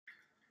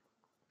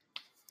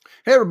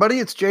Hey, everybody,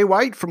 it's Jay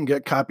White from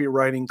Get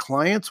Copywriting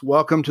Clients.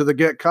 Welcome to the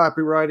Get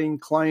Copywriting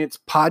Clients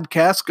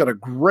podcast. Got a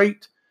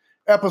great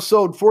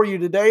episode for you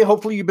today.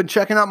 Hopefully, you've been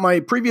checking out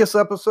my previous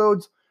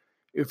episodes.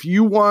 If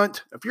you're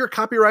a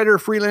copywriter,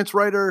 freelance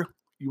writer,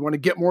 you want to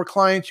get more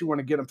clients, you want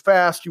to get them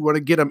fast, you want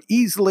to get them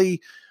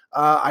easily,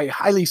 I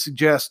highly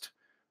suggest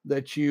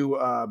that you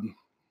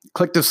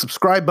click the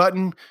subscribe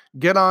button,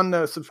 get on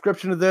the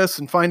subscription to this,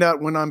 and find out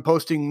when I'm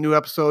posting new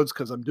episodes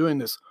because I'm doing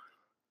this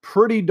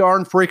pretty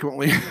darn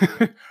frequently.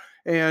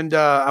 And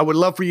I would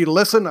love for you to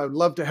listen. I would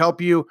love to help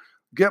you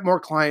get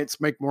more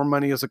clients, make more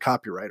money as a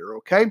copywriter,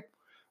 okay?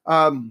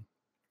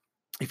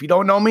 If you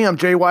don't know me, I'm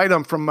Jay White.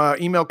 I'm from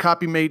Email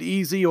Copy Made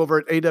Easy over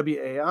at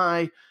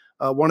AWAI,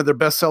 one of their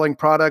best-selling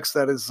products.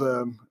 That is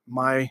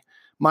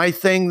my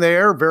thing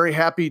there. Very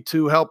happy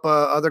to help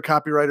other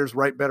copywriters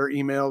write better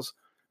emails,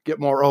 get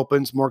more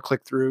opens, more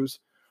click-throughs.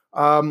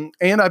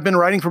 And I've been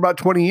writing for about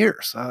 20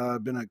 years.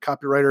 I've been a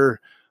copywriter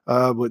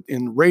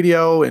in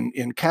radio and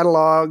in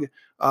catalog,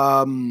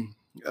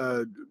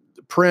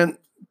 print,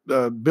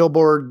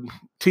 billboard,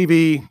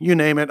 TV, you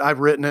name it, I've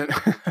written it.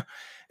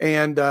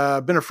 And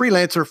been a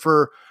freelancer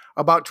for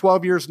about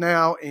 12 years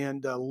now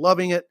and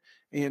loving it.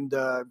 And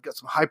I've got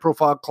some high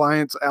profile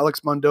clients,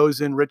 Alex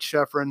Mondozin, Rich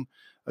Sheffrin,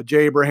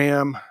 Jay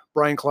Abraham,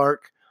 Brian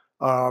Clark,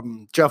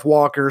 Jeff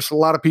Walker. So a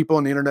lot of people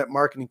in the internet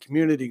marketing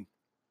community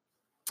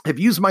have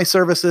used my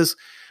services,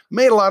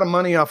 made a lot of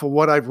money off of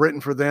what I've written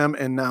for them.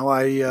 And now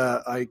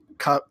I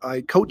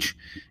coach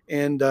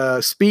and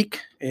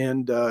speak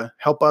and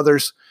help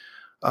others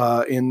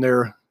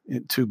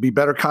to be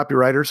better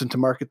copywriters and to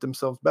market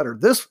themselves better.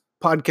 This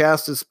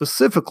podcast is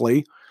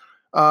specifically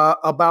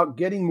about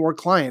getting more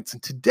clients.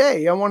 And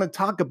today I want to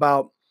talk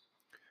about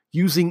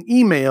using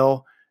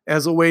email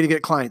as a way to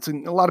get clients.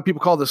 And a lot of people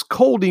call this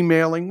cold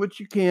emailing, which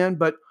you can,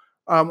 but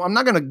I'm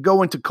not going to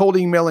go into cold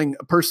emailing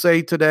per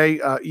se today,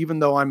 even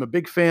though I'm a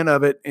big fan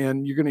of it.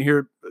 And you're going to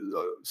hear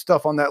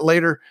stuff on that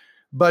later.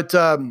 But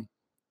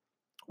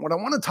what I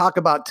want to talk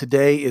about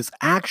today is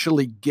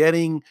actually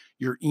getting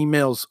your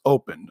emails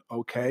open.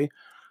 Okay.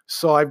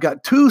 So I've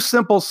got two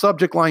simple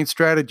subject line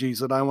strategies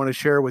that I want to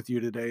share with you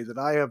today that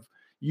I have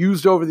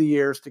used over the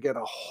years to get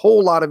a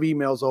whole lot of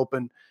emails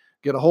open,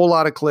 get a whole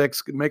lot of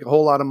clicks, make a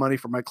whole lot of money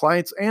for my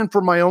clients and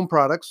for my own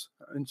products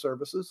and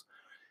services.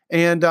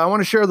 And I want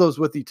to share those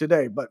with you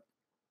today. But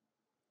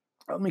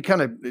let me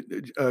kind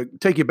of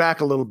take you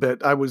back a little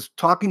bit. I was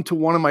talking to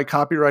one of my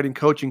copywriting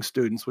coaching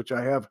students, which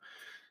I have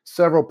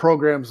several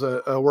programs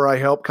where I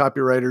help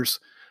copywriters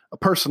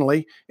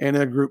personally and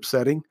in a group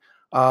setting.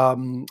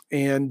 And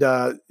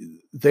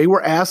they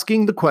were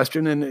asking the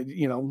question,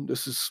 and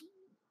this is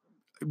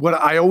what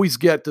I always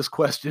get this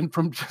question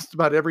from just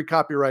about every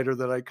copywriter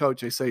that I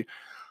coach. They say,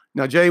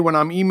 now, Jay, when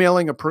I'm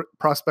emailing a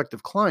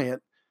prospective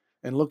client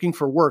and looking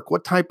for work,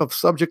 what type of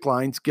subject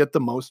lines get the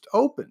most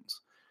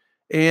opens?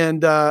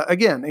 And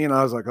again,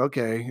 I was like,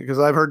 okay, because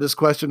I've heard this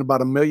question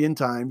about a million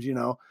times,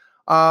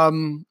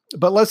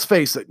 but let's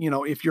face it,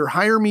 if your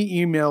hire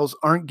me emails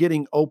aren't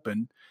getting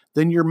open,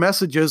 then your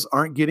messages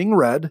aren't getting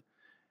read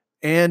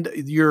and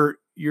your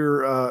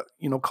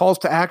calls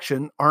to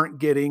action aren't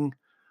getting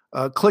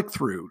clicked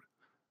through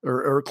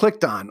or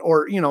clicked on,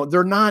 or,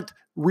 they're not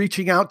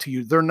reaching out to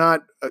you. They're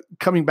not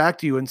coming back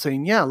to you and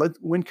saying, yeah,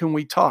 when can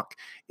we talk?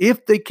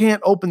 If they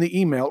can't open the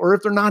email, or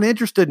if they're not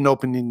interested in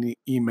opening the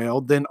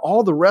email, then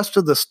all the rest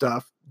of the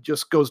stuff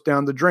just goes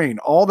down the drain.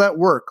 All that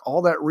work,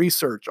 all that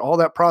research, all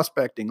that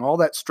prospecting, all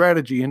that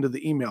strategy into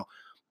the email,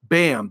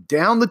 bam,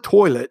 down the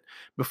toilet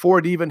before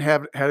it even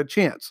had a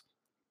chance.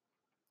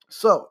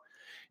 So,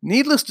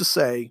 needless to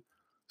say,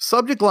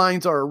 subject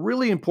lines are a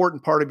really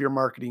important part of your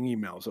marketing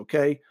emails,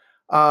 okay?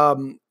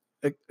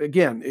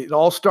 Again, it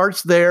all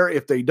starts there.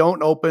 If they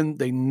don't open,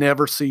 they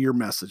never see your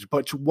message.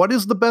 But what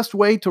is the best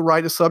way to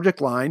write a subject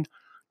line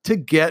to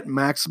get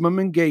maximum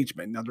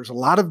engagement? Now, there's a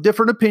lot of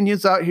different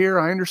opinions out here.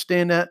 I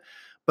understand that.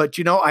 But,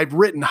 I've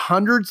written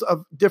hundreds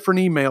of different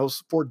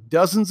emails for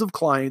dozens of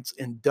clients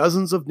in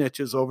dozens of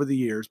niches over the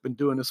years. Been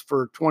doing this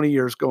for 20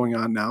 years going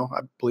on now,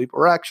 I believe,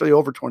 or actually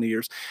over 20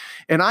 years.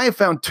 And I have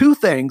found two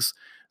things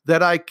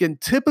that I can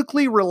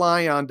typically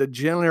rely on to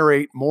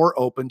generate more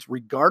opens,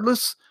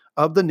 regardless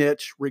of the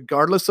niche,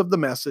 regardless of the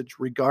message,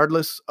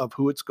 regardless of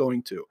who it's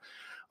going to.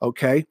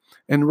 Okay.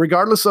 And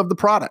regardless of the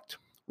product,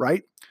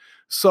 right?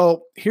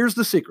 So here's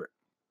the secret.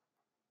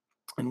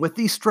 And with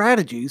these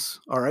strategies,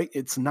 all right,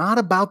 it's not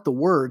about the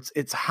words,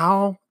 it's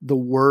how the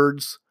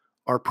words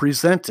are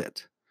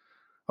presented.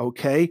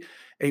 Okay.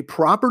 A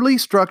properly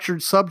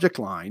structured subject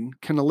line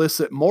can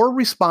elicit more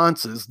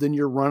responses than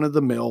your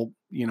run-of-the-mill,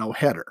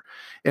 header.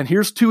 And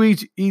here's two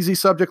easy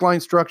subject line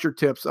structure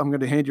tips I'm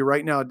going to hand you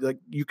right now that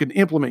you can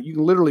implement. You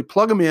can literally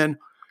plug them in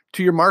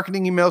to your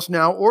marketing emails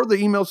now or the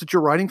emails that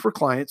you're writing for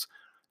clients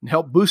and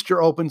help boost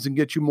your opens and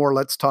get you more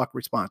let's talk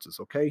responses.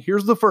 Okay.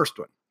 Here's the first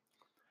one.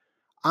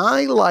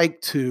 I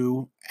like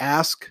to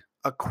ask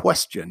a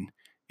question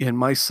in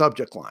my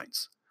subject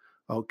lines.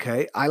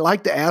 Okay. I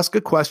like to ask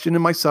a question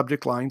in my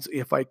subject lines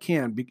if I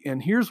can.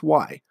 And here's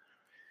why.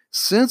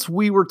 Since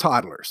we were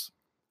toddlers,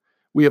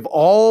 We have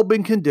all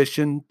been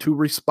conditioned to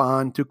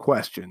respond to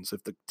questions.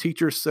 If the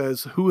teacher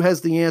says, "Who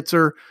has the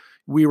answer?"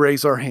 we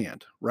raise our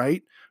hand,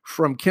 right?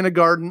 From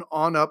kindergarten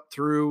on up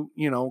through,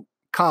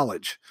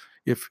 college,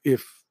 if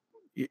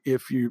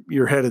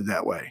you're headed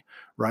that way,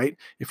 right?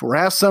 If we're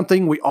asked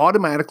something, we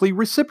automatically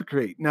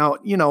reciprocate. Now,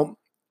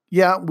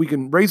 yeah, we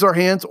can raise our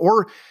hands,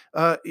 or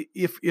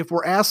if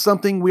we're asked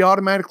something, we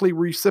automatically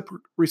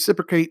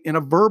reciprocate in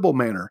a verbal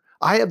manner.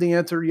 I have the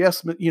answer.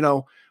 Yes,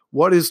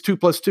 what is 2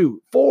 +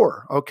 2?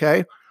 4.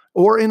 Okay.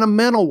 Or in a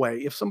mental way.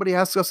 If somebody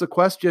asks us a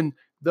question,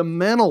 the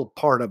mental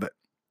part of it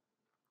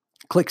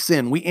clicks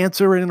in. We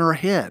answer it in our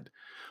head,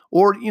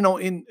 or,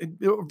 in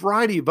a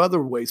variety of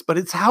other ways, but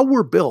it's how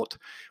we're built.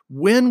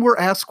 When we're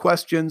asked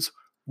questions,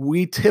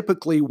 we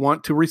typically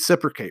want to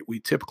reciprocate. We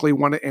typically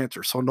want to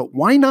answer. So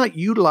why not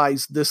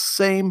utilize this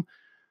same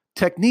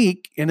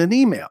technique in an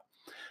email?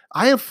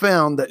 I have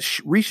found that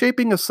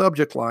reshaping a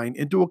subject line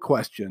into a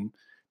question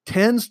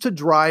tends to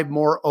drive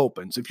more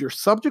opens. If your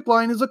subject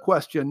line is a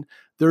question,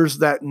 there's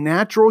that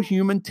natural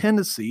human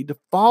tendency to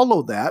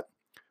follow that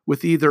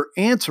with either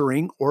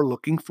answering or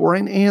looking for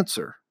an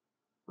answer,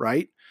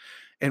 right?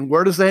 And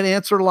where does that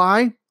answer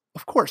lie?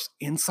 Of course,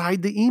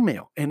 inside the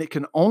email, and it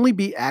can only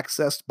be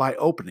accessed by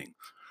opening.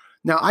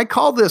 Now, I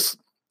call this,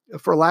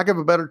 for lack of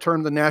a better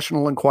term, the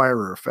National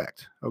Enquirer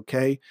effect,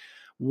 okay?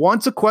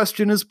 Once a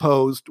question is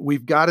posed,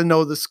 we've got to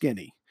know the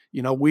skinny.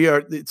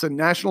 It's a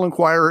National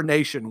Enquirer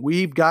nation.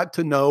 We've got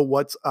to know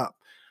what's up.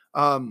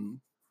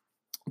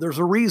 There's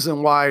a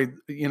reason why,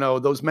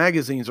 those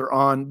magazines are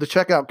on the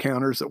checkout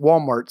counters at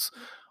Walmart's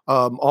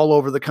all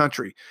over the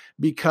country,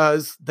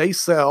 because they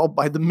sell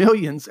by the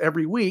millions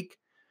every week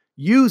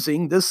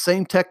using this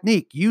same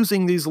technique,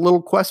 using these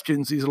little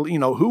questions,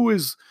 who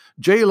is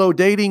J-Lo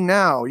dating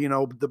now?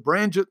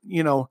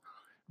 The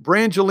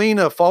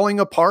Brangelina falling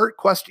apart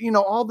question,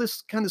 all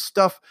this kind of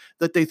stuff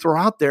that they throw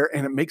out there,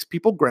 and it makes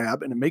people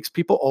grab and it makes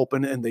people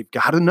open, and they've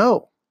got to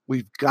know.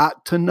 We've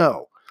got to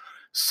know.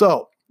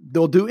 So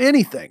they'll do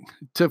anything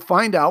to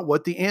find out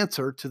what the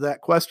answer to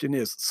that question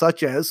is,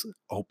 such as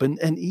open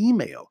an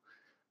email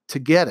to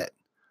get it.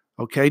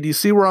 Okay, do you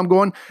see where I'm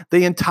going?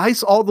 They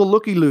entice all the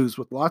looky-loos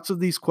with lots of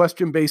these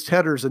question-based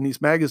headers in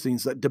these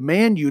magazines that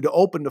demand you to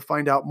open to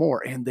find out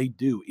more, and they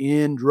do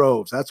in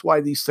droves. That's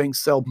why these things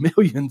sell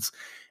millions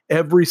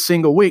every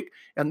single week,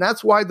 and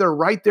that's why they're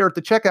right there at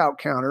the checkout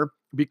counter,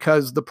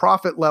 because the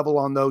profit level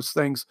on those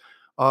things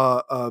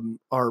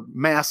are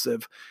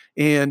massive,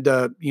 and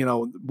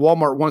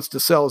Walmart wants to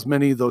sell as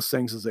many of those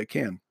things as they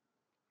can,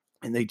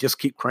 and they just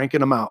keep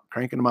cranking them out.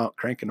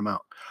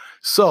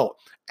 So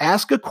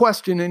ask a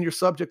question in your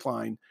subject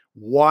line,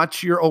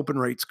 watch your open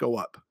rates go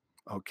up.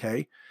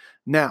 Okay.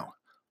 Now,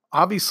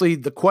 obviously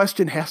the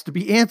question has to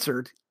be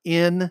answered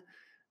in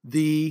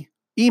the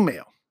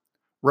email,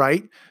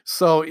 right?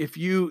 So if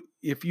you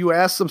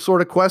ask some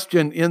sort of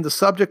question in the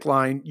subject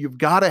line, you've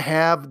got to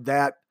have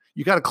that,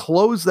 you got to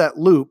close that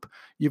loop.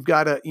 You've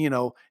got to,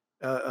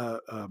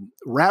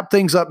 wrap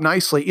things up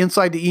nicely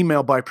inside the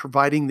email by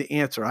providing the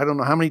answer. I don't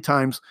know how many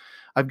times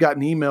I've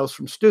gotten emails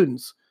from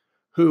students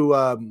who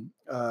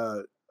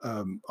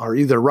are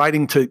either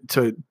writing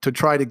to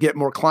try to get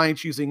more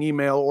clients using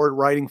email, or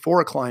writing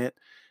for a client,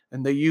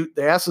 and they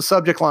ask the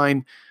subject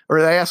line, or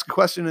they ask a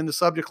question in the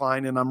subject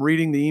line, and I'm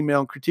reading the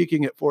email and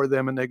critiquing it for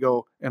them, and they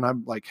go, and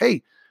I'm like,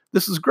 "Hey,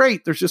 this is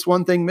great. There's just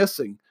one thing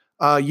missing.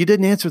 You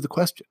didn't answer the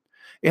question."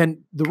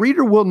 And the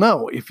reader will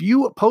know if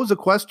you pose a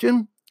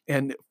question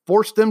and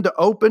force them to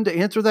open to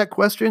answer that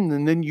question,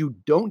 and then you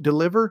don't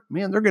deliver,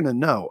 man, they're going to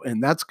know,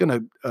 and that's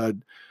going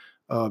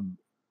to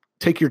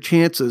take your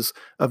chances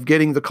of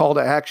getting the call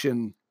to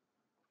action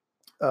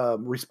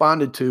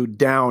responded to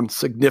down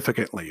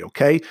significantly.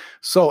 Okay.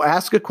 So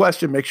ask a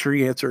question, make sure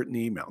you answer it in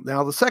the email.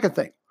 Now, the second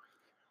thing,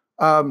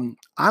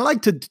 I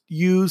like to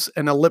use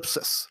an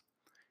ellipsis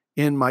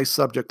in my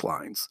subject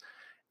lines.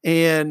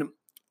 And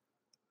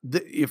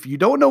if you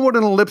don't know what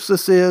an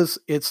ellipsis is,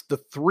 it's the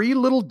 3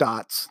 little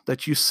dots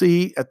that you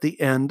see at the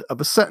end of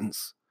a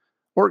sentence,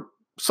 or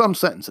some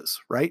sentences,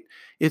 right?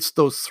 It's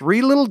those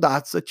 3 little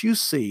dots that you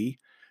see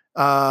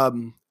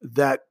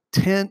that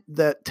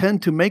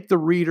tend to make the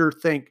reader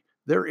think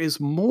there is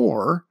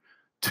more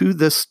to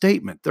this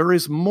statement. There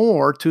is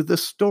more to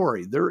this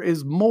story. There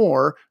is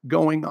more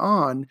going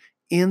on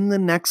in the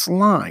next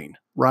line,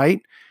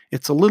 right?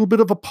 It's a little bit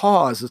of a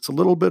pause. It's a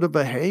little bit of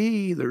a,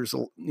 hey, there's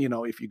a,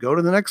 if you go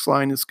to the next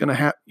line, it's going to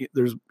have,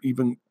 there's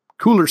even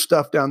cooler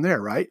stuff down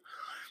there, right?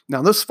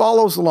 Now, this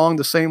follows along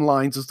the same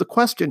lines as the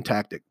question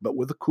tactic, but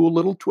with a cool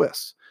little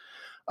twist.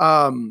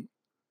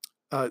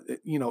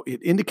 It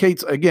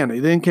indicates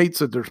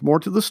that there's more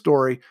to the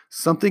story,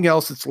 something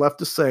else that's left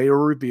to say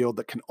or revealed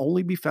that can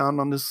only be found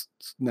on this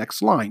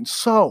next line.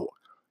 So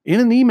in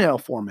an email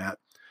format,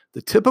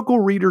 the typical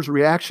reader's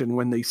reaction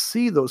when they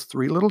see those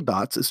 3 little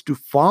dots is to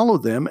follow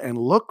them and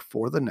look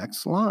for the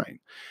next line.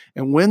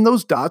 And when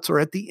those dots are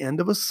at the end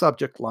of a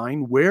subject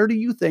line, where do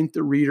you think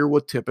the reader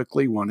will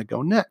typically want to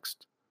go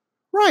next?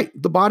 Right,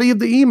 the body of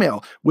the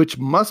email, which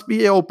must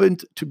be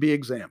opened to be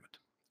examined.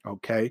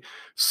 Okay.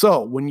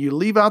 So when you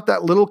leave out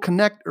that little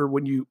connect, or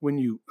when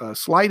you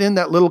slide in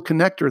that little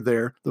connector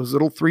there, those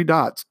little three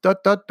dots,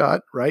 dot, dot,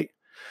 dot, right?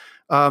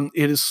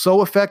 It is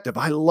so effective.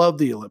 I love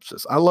the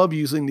ellipsis. I love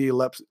using the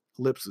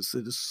ellipsis.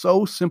 It is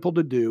so simple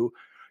to do,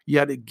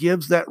 yet it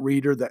gives that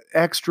reader that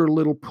extra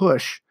little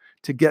push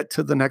to get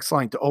to the next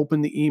line, to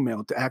open the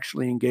email, to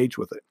actually engage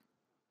with it.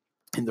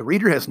 And the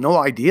reader has no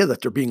idea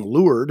that they're being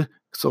lured,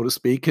 so to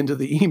speak, into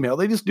the email.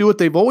 They just do what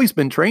they've always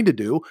been trained to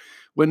do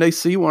when they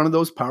see one of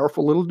those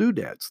powerful little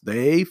doodads.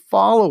 They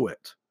follow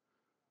it,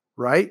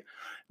 right?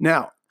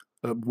 Now,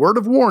 a word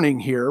of warning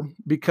here,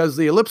 because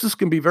the ellipsis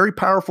can be very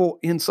powerful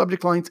in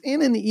subject lines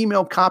and in the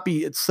email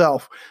copy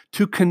itself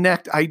to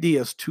connect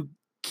ideas, to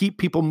keep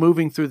people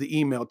moving through the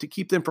email, to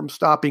keep them from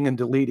stopping and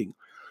deleting.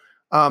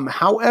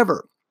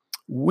 However,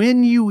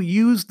 when you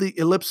use the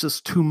ellipsis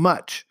too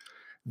much,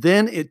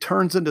 then it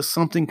turns into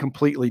something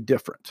completely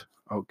different,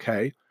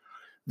 okay?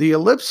 The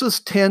ellipsis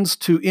tends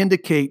to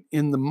indicate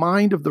in the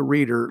mind of the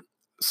reader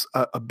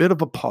a bit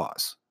of a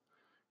pause.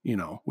 You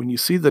know, when you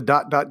see the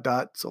dot, dot,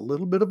 dot, it's a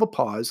little bit of a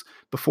pause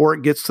before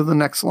it gets to the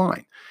next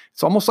line.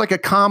 It's almost like a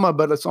comma,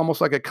 but it's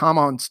almost like a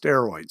comma on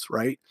steroids,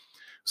 right?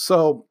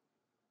 So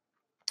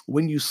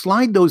when you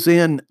slide those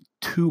in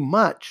too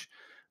much,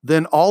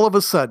 then all of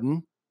a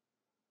sudden,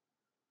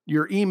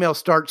 your email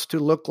starts to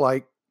look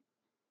like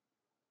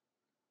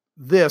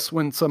this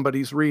when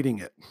somebody's reading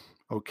it.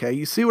 Okay,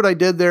 you see what I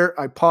did there?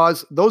 I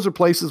paused. Those are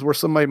places where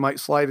somebody might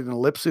slide an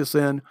ellipsis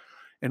in.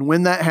 And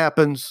when that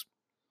happens,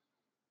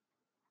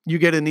 you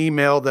get an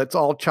email that's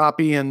all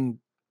choppy and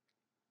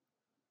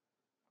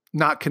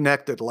not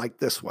connected like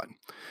this one.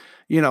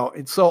 You know,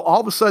 and so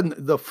all of a sudden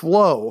the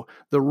flow,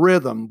 the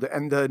rhythm,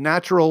 and the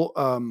natural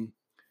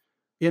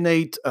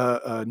innate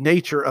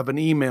nature of an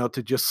email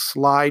to just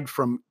slide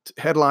from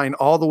headline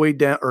all the way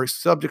down, or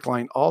subject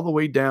line all the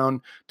way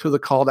down to the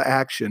call to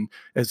action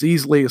as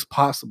easily as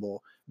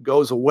possible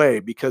goes away,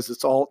 because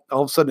it's all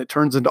of a sudden it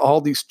turns into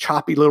all these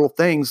choppy little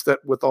things that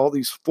with all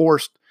these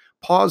forced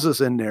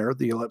pauses in there,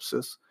 the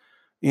ellipsis,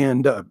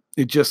 and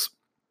it just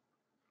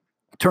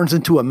turns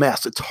into a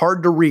mess. It's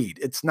hard to read.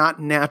 It's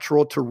not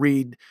natural to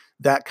read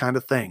that kind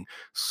of thing.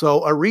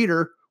 So a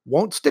reader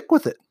won't stick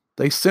with it.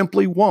 They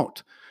simply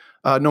won't.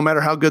 No matter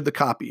how good the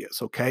copy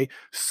is, okay?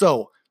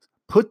 So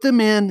put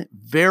them in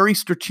very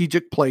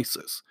strategic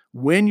places.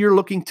 When you're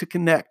looking to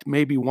connect,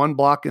 maybe one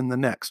block in the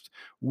next.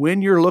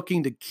 When you're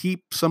looking to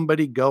keep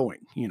somebody going,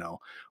 you know,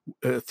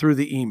 through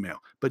the email.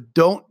 But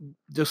don't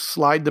just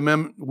slide them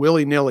in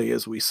willy-nilly,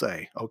 as we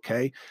say,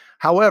 okay?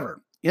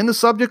 However, in the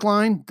subject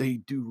line, they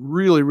do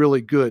really,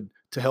 really good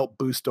to help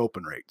boost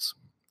open rates,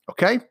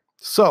 okay?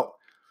 So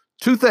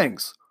 2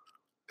 things.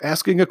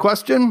 Asking a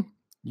question,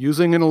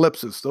 using an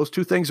ellipsis. Those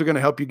 2 things are going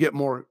to help you get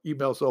more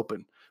emails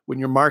open when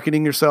you're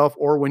marketing yourself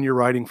or when you're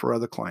writing for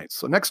other clients.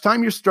 So next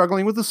time you're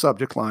struggling with the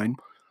subject line,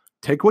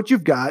 take what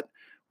you've got,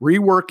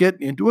 rework it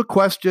into a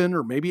question,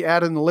 or maybe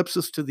add an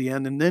ellipsis to the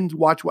end, and then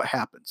watch what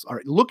happens. All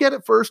right, look at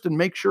it first and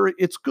make sure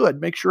it's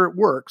good. Make sure it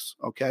works,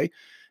 okay?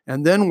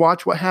 And then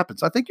watch what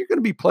happens. I think you're going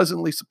to be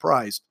pleasantly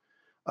surprised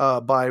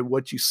by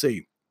what you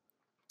see.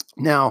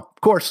 Now,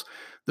 of course,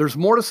 there's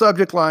more to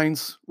subject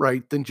lines,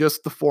 right, than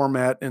just the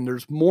format. And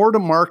there's more to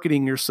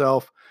marketing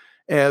yourself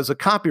as a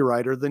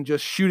copywriter than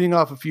just shooting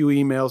off a few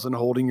emails and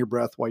holding your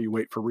breath while you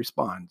wait for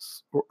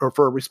response or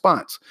for a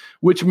response,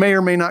 which may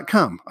or may not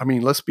come. I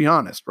mean, let's be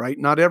honest, right?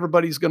 Not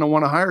everybody's going to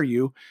want to hire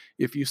you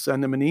if you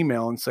send them an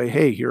email and say,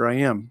 hey, here I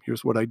am.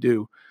 Here's what I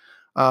do.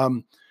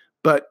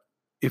 But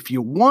if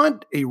you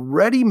want a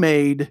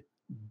ready-made,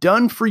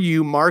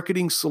 done-for-you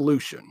marketing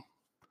solution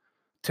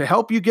to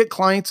help you get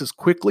clients as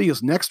quickly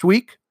as next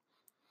week,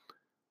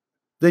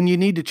 then you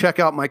need to check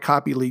out my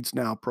Copy Leads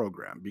Now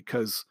program,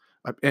 because,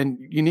 and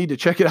you need to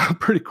check it out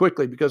pretty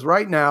quickly, because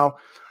right now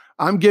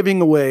I'm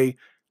giving away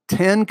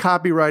 10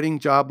 copywriting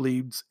job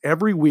leads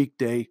every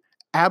weekday,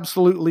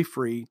 absolutely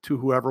free to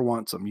whoever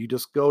wants them. You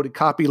just go to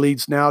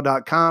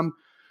copyleadsnow.com,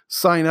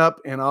 sign up,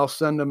 and I'll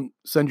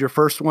send your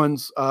first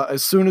ones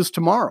as soon as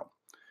tomorrow,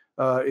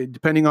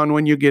 depending on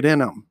when you get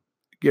in on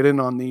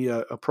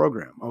the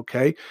program.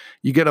 Okay.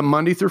 You get them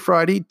Monday through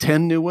Friday,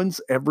 10 new ones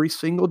every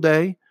single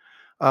day.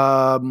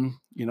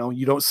 You know,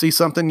 you don't see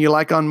something you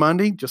like on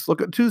Monday, just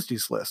look at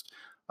Tuesday's list.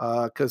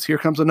 Because here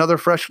comes another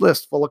fresh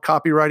list full of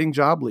copywriting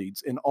job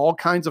leads in all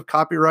kinds of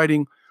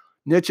copywriting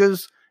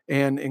niches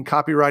and in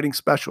copywriting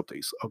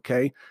specialties.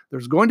 Okay.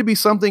 There's going to be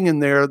something in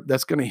there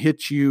that's going to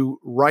hit you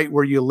right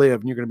where you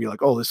live. And you're going to be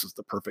like, oh, this is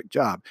the perfect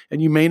job.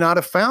 And you may not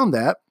have found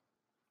that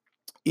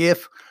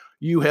if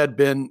you had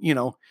been, you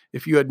know,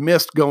 if you had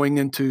missed going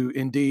into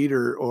Indeed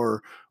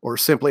or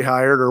Simply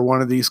Hired or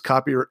one of these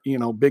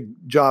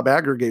big job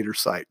aggregator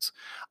sites.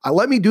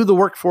 Let me do the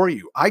work for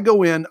you. I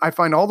go in, I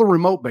find all the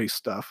remote-based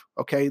stuff.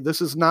 Okay. This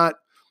is not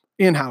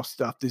in-house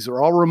stuff. These are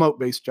all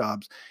remote-based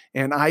jobs,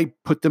 and I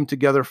put them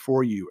together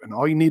for you. And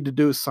all you need to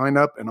do is sign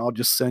up, and I'll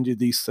just send you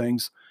these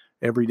things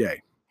every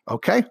day.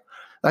 Okay.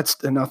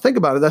 And now think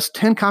about it. That's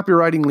 10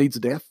 copywriting leads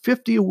a day,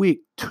 50 a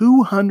week,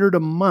 200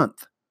 a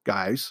month,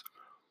 guys.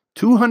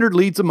 200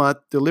 leads a month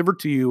delivered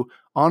to you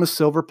on a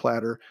silver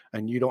platter,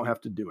 and you don't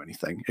have to do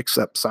anything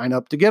except sign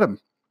up to get them.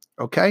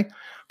 Okay?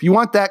 If you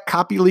want that,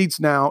 Copy Leads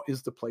Now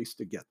is the place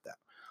to get that.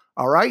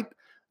 All right?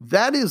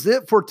 That is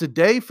it for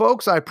today,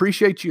 folks. I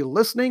appreciate you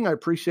listening. I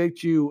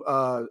appreciate you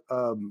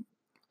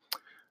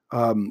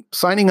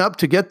signing up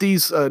to get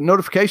these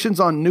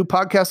notifications on new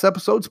podcast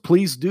episodes.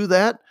 Please do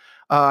that.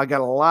 I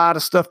got a lot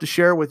of stuff to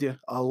share with you.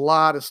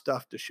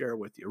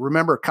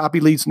 Remember, Copy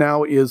Leads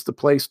Now is the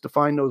place to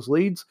find those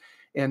leads,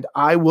 and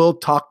I will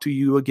talk to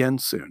you again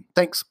soon.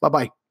 Thanks.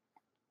 Bye-bye.